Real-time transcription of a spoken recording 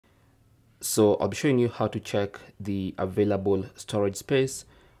So I'll be showing you how to check the available storage space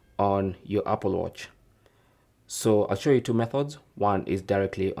on your Apple Watch. So I'll show you two methods. One is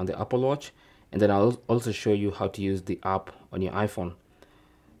directly on the Apple Watch, and then I'll also show you how to use the app on your iPhone.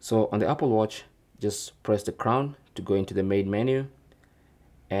 So on the Apple Watch, just press the crown to go into the main menu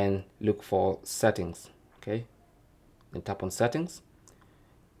and look for settings. Okay, then tap on settings.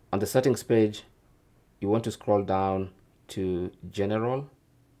 On the settings page, you want to scroll down to general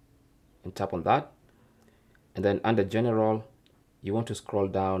and tap on that, and then under general you want to scroll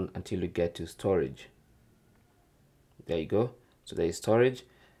down until you get to storage. There you go. So there is storage.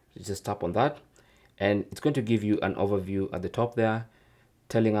 You just tap on that and it's going to give you an overview at the top there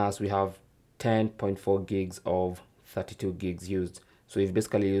telling us we have 10.4 gigs of 32 gigs used. So you've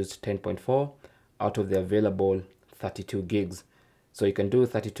basically used 10.4 out of the available 32 gigs. So you can do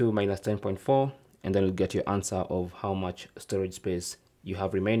 32 minus 10.4 and then you'll get your answer of how much storage space you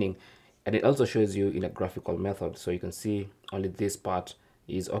have remaining. And it also shows you in a graphical method, so you can see only this part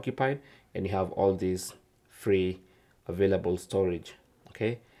is occupied and you have all these free available storage.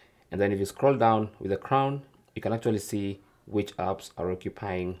 Okay, and then if you scroll down with the crown, you can actually see which apps are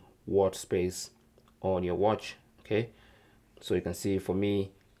occupying what space on your watch. Okay, so you can see for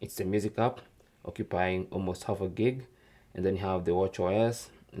me it's the music app occupying almost half a gig, and then you have the watch OS,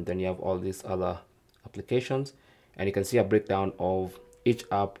 and then you have all these other applications, and you can see a breakdown of each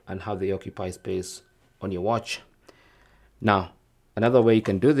app and how they occupy space on your watch. Now, another way you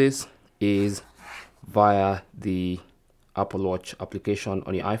can do this is via the Apple Watch application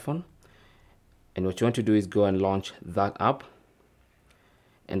on your iPhone. And what you want to do is go and launch that app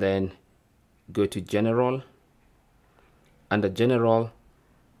and then go to General. Under General,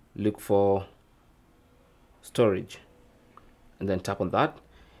 look for Storage and then tap on that.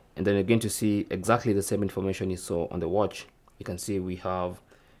 And then you're going to see exactly the same information you saw on the watch. You can see we have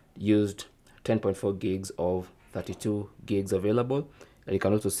used 10.4 gigs of 32 gigs available, and you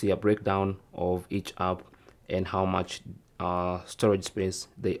can also see a breakdown of each app and how much storage space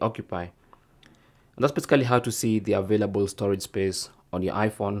they occupy. And that's basically how to see the available storage space on your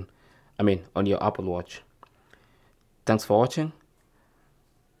iPhone, on your Apple Watch. Thanks for watching.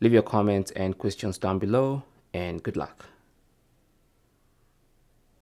 Leave your comments and questions down below, and good luck.